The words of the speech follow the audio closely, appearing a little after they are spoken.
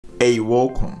Hey,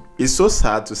 welcome. It's so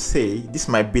sad to say this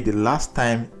might be the last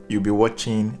time you'll be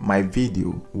watching my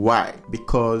video. Why?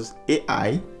 Because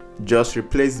AI just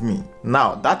replaced me.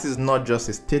 Now, that is not just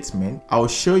a statement. I'll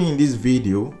show you in this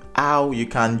video how you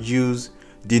can use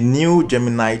the new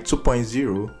Gemini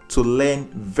 2.0 to learn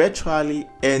virtually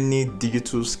any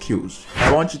digital skills.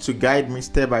 I want you to guide me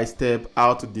step by step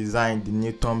how to design the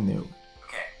new thumbnail.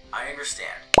 Okay, I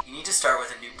understand. You need to start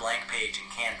with a new blank page in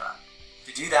Canva.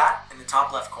 To do that, in the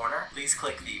top left corner, please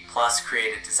click the plus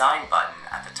create a design button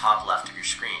at the top left of your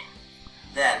screen.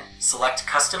 Then, select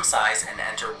custom size and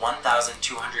enter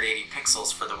 1280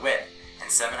 pixels for the width and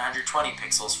 720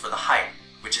 pixels for the height,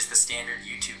 which is the standard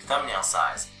YouTube thumbnail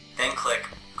size. Then click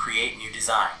create new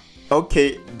design.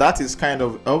 Okay, that is kind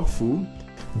of helpful.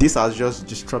 This has just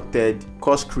disrupted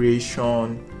course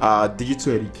creation,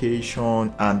 digital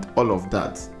education, and all of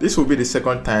that. This will be the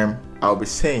second time I'll be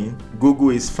saying Google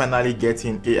is finally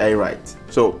getting AI right.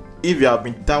 So if you have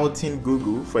been doubting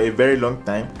Google for a very long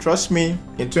time, trust me,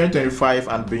 in 2025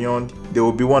 and beyond, they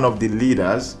will be one of the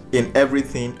leaders in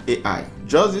everything AI.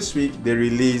 Just this week, they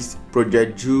released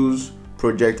Project Juice,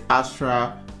 Project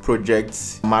Astra,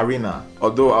 Project Marina.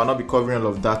 Although I'll not be covering all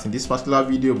of that in this particular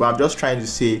video, but I'm just trying to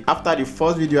say, after the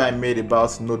first video I made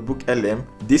about Notebook LM,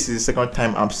 this is the second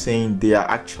time I'm saying they are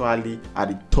actually at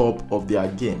the top of their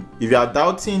game. If you are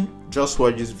doubting, just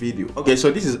watch this video. Okay,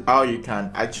 so this is how you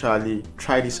can actually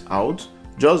try this out.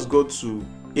 Just go to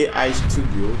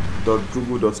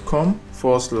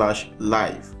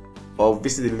aistudio.google.com/live or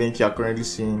visit the link you are currently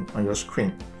seeing on your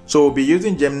screen. So we'll be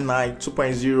using Gemini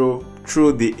 2.0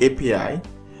 through the API.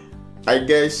 I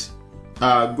guess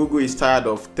Google is tired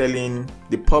of telling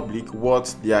the public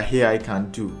what their AI can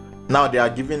do. Now they are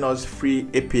giving us free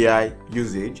API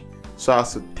usage so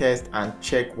as to test and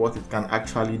check what it can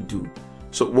actually do.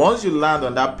 So once you land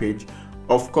on that page,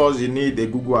 of course you need a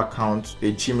Google account,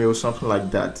 a Gmail, something like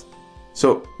that.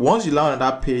 So once you land on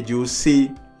that page, you'll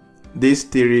see these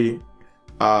three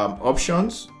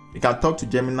options. You can talk to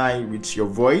Gemini with your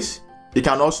voice. You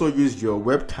can also use your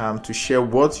webcam to share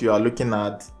what you are looking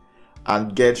at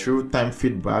and get real-time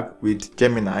feedback with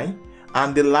Gemini.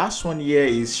 And the last one here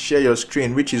is share your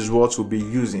screen, which is what we'll be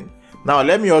using. Now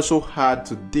let me also add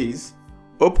to this,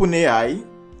 OpenAI,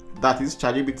 that is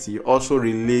ChatGPT, also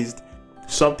released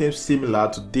something similar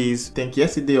to this, I think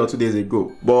yesterday or 2 days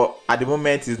ago. But at the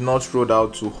moment it's not rolled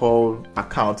out to all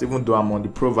accounts, even though I'm on the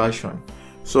pro version.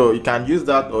 So you can use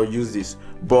that or use this.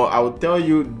 But I will tell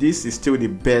you, this is still the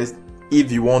best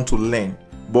if you want to learn.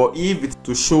 But if it's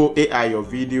to show AI your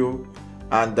video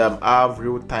and have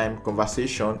real-time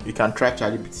conversation, you can try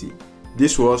ChatGPT.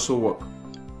 This will also work.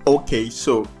 Okay,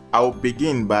 so I'll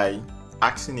begin by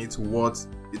asking it what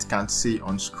it can see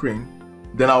on screen.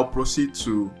 Then I'll proceed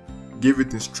to give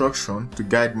it instruction to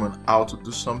guide me on how to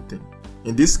do something.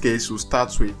 In this case, we'll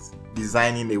start with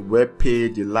designing a web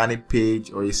page, a landing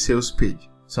page, or a sales page,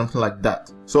 something like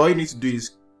that. So all you need to do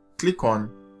is click on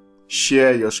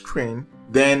share your screen,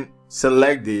 then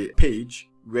select the page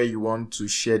where you want to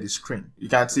share the screen. You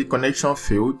can see connection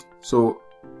failed, so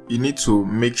you need to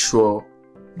make sure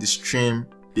the stream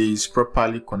is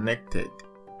properly connected.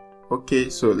 Okay,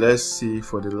 so let's see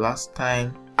for the last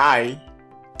time.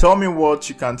 Tell me what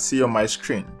you can see on my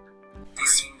screen. The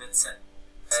screen that says,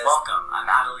 welcome, I'm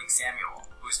Adelie Samuel,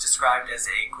 who is described as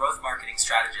a growth marketing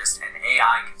strategist and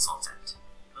AI consultant.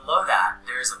 Below that,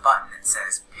 there is a button that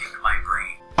says pick my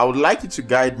brain. I would like you to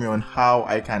guide me on how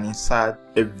I can insert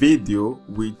a video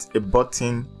with a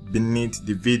button beneath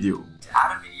the video. To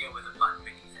add a video with a button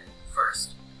beneath it,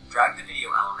 first, drag the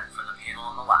video element from the panel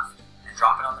on the left and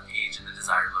drop it on the page in the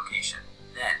desired location.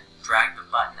 Then, drag the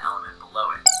button element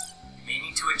below it. You may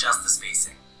need to adjust the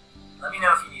spacing. Let me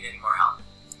know if you need any more help.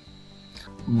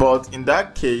 But in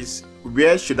that case,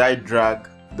 where should I drag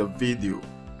the video?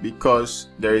 Because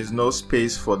there is no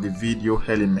space for the video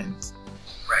element.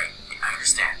 Right, I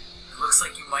understand. It looks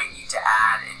like you might need to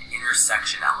add an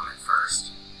intersection element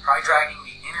first. Try dragging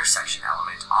the intersection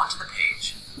element onto the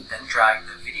page, then drag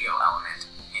the video element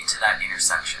into that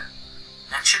intersection.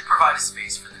 That should provide a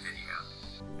space for the video.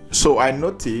 So I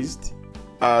noticed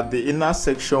the inner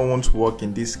section won't work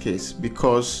in this case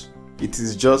because it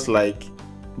is just like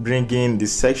bringing the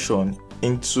section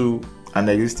into an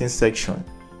existing section.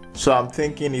 So I'm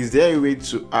thinking, is there a way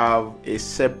to have a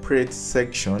separate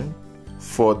section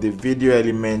for the video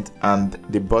element and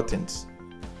the buttons?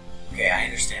 Okay, I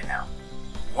understand now.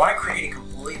 You want to create a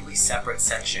completely separate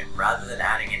section rather than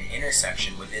adding an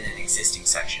intersection within an existing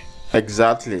section.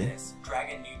 Exactly.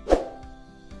 Drag a new.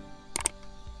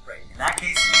 Right, in that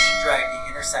case, you should drag the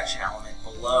intersection element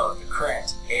below the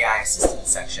current AI assistant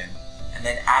section and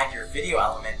then add your video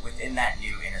element within that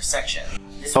new intersection.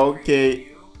 This will Okay,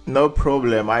 no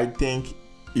problem. I think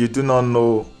you do not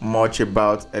know much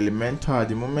about Elementor at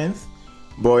the moment,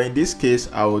 but in this case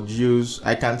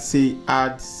I can see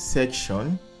add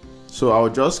section, so I'll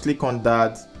just click on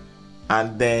that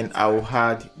and then I will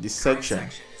add the section.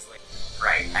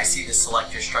 Right, I see the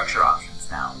select your structure options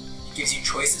now. It gives you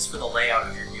choices for the layout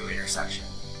of your new intersection.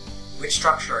 Which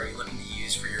structure are you looking to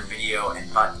use for your video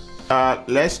and button?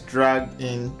 Let's drag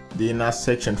in the inner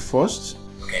section first.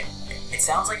 Okay, it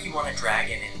sounds like you want to drag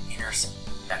in an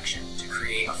intersection to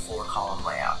create a 4-column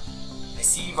layout. I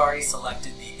see you've already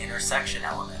selected the intersection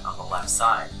element on the left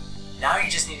side. Now you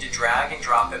just need to drag and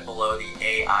drop it below the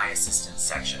AI assistance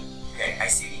section. Okay, I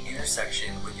see the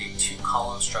intersection with a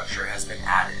 2-column structure has been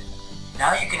added.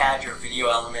 Now you can add your video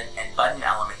element and button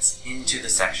elements into the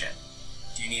section.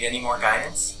 Do you need any more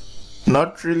guidance?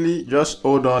 Not really, just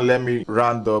hold on, let me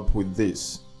round up with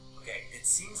this. Okay, it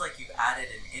seems like you've added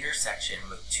an intersection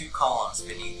with 2 columns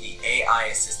beneath the AI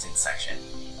assistance section.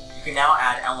 You can now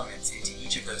add elements into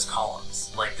each of those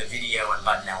columns, like the video and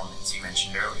button elements you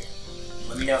mentioned earlier.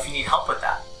 Let me know if you need help with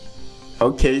that.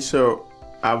 Okay, so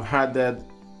I've added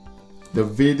the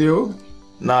video.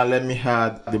 Now let me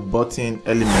add the button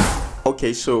element.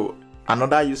 Okay, so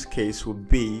another use case would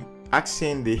be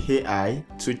asking the AI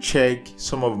to check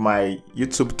some of my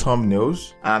YouTube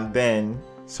thumbnails and then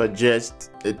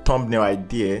suggest a thumbnail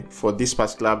idea for this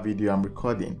particular video I'm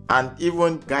recording, and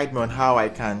even guide me on how I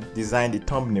can design the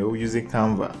thumbnail using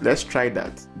Canva. Let's try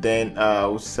that. Then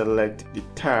I'll select the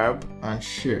tab and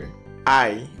share.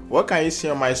 What can you see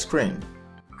on my screen?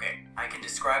 Okay, I can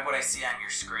describe what I see on your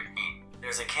screen.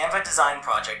 There's a Canva design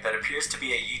project that appears to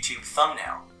be a YouTube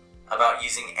thumbnail about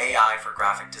using AI for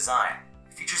graphic design.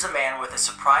 It features a man with a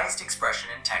surprised expression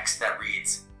in text that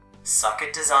reads, "Suck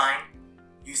at design?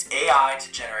 Use AI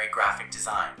to generate graphic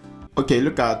design." Okay,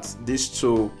 look at these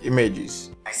 2 images.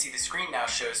 I see the screen now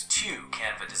shows 2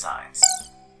 Canva designs.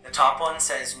 The top one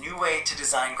says new way to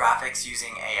design graphics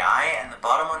using AI, and the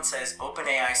bottom one says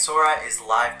OpenAI Sora is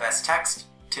live best text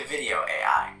to video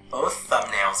AI. Both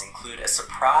thumbnails include a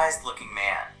surprised looking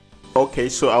man. Okay,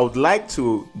 so I would like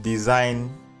to design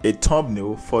a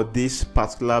thumbnail for this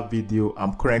particular video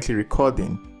I'm currently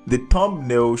recording. The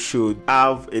thumbnail should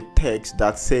have a text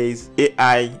that says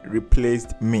AI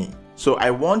replaced me. So I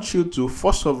want you to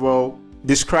first of all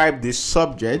describe the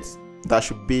subject that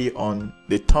should be on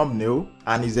the thumbnail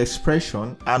and his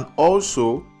expression, and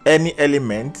also any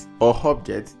element or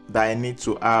object that I need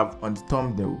to have on the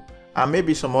thumbnail, and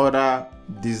maybe some other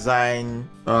design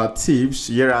tips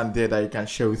here and there that you can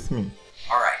share with me.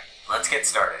 Alright, let's get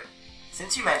started.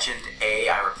 Since you mentioned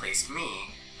AI replaced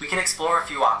me, we can explore a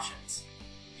few options.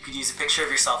 You could use a picture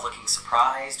of yourself looking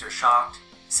surprised or shocked,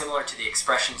 similar to the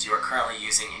expressions you are currently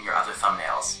using in your other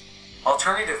thumbnails.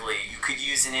 Alternatively, you could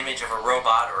use an image of a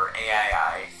robot or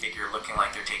AI figure looking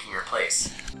like they're taking your place.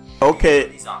 Okay,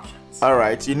 These options.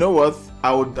 alright, you know what?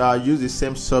 I would use the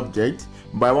same subject,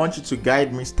 but I want you to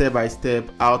guide me step by step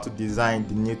how to design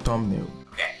the new thumbnail.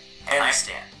 Okay, I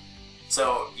understand.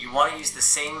 So you want to use the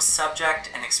same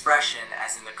subject and expression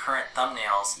as in the current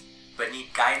thumbnails, but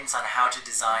need guidance on how to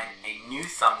design a new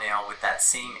thumbnail with that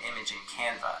same image in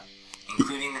Canva,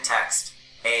 including the text,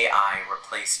 AI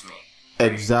replaced me.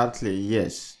 Exactly,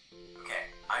 yes.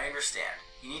 Okay, I understand.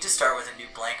 You need to start with a new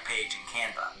blank page in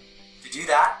Canva. To do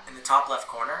that, in the top left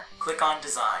corner, click on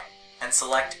Design and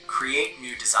select Create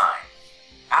New Design.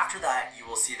 After that, you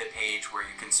will see the page where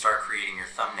you can start creating your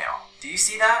thumbnail. Do you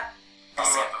see that? On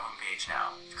the homepage now.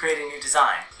 To create a new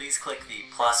design, please click the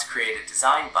plus Create a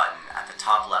Design button at the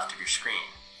top left of your screen.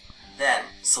 Then,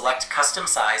 select Custom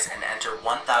Size and enter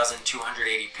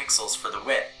 1280 pixels for the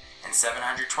width and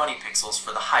 720 pixels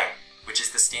for the height, which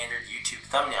is the standard YouTube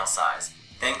thumbnail size.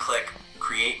 Then click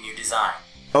Create New Design.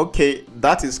 Okay,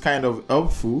 that is kind of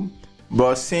helpful,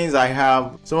 but since I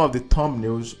have some of the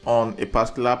thumbnails on a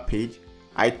particular page,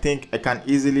 I think I can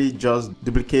easily just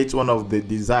duplicate one of the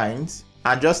designs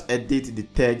and just edit the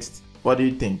text. What do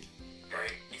you think?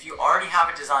 Great. If you already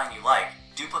have a design you like,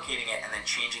 duplicating it and then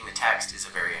changing the text is a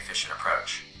very efficient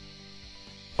approach.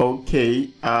 Okay,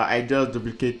 I just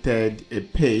duplicated a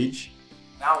page.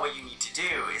 Now what you need to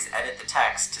do is edit the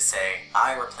text to say,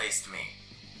 I replaced me.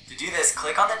 To do this,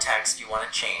 click on the text you want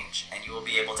to change and you will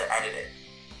be able to edit it.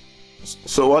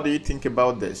 So what do you think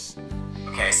about this?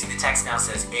 Okay, I see the text now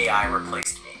says AI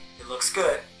replaced me. It looks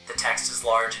good. The text is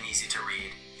large and easy to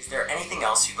read. Is there anything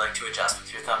else you'd like to adjust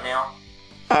with your thumbnail?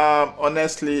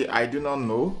 Honestly, I do not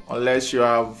know, unless you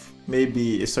have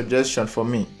maybe a suggestion for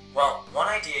me. Well, one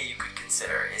idea you could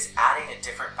consider is adding a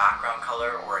different background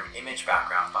color or an image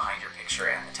background behind your picture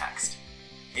and the text.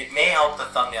 It may help the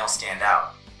thumbnail stand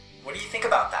out. What do you think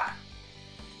about that?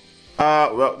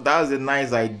 Well, that's a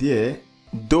nice idea.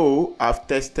 Though I've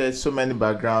tested so many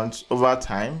backgrounds over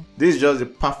time, this is just the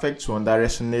perfect one that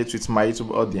resonates with my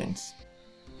YouTube audience.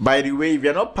 By the way, if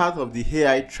you're not part of the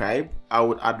AI tribe, I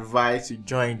would advise you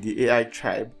join the AI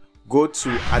tribe. Go to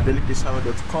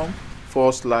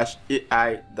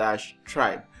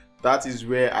adelikristiano.com/AI-tribe. That is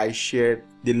where I share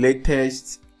the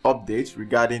latest updates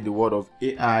regarding the world of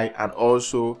AI, and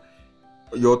also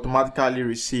you automatically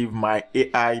receive my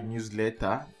AI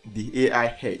newsletter, the AI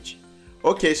Hedge.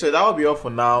 Okay, so that will be all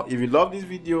for now. If you love this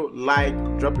video, like,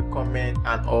 drop a comment,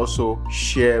 and also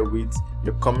share with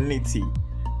your community.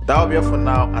 That will be all for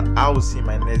now, and I will see you in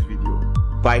my next video.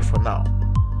 Bye for now.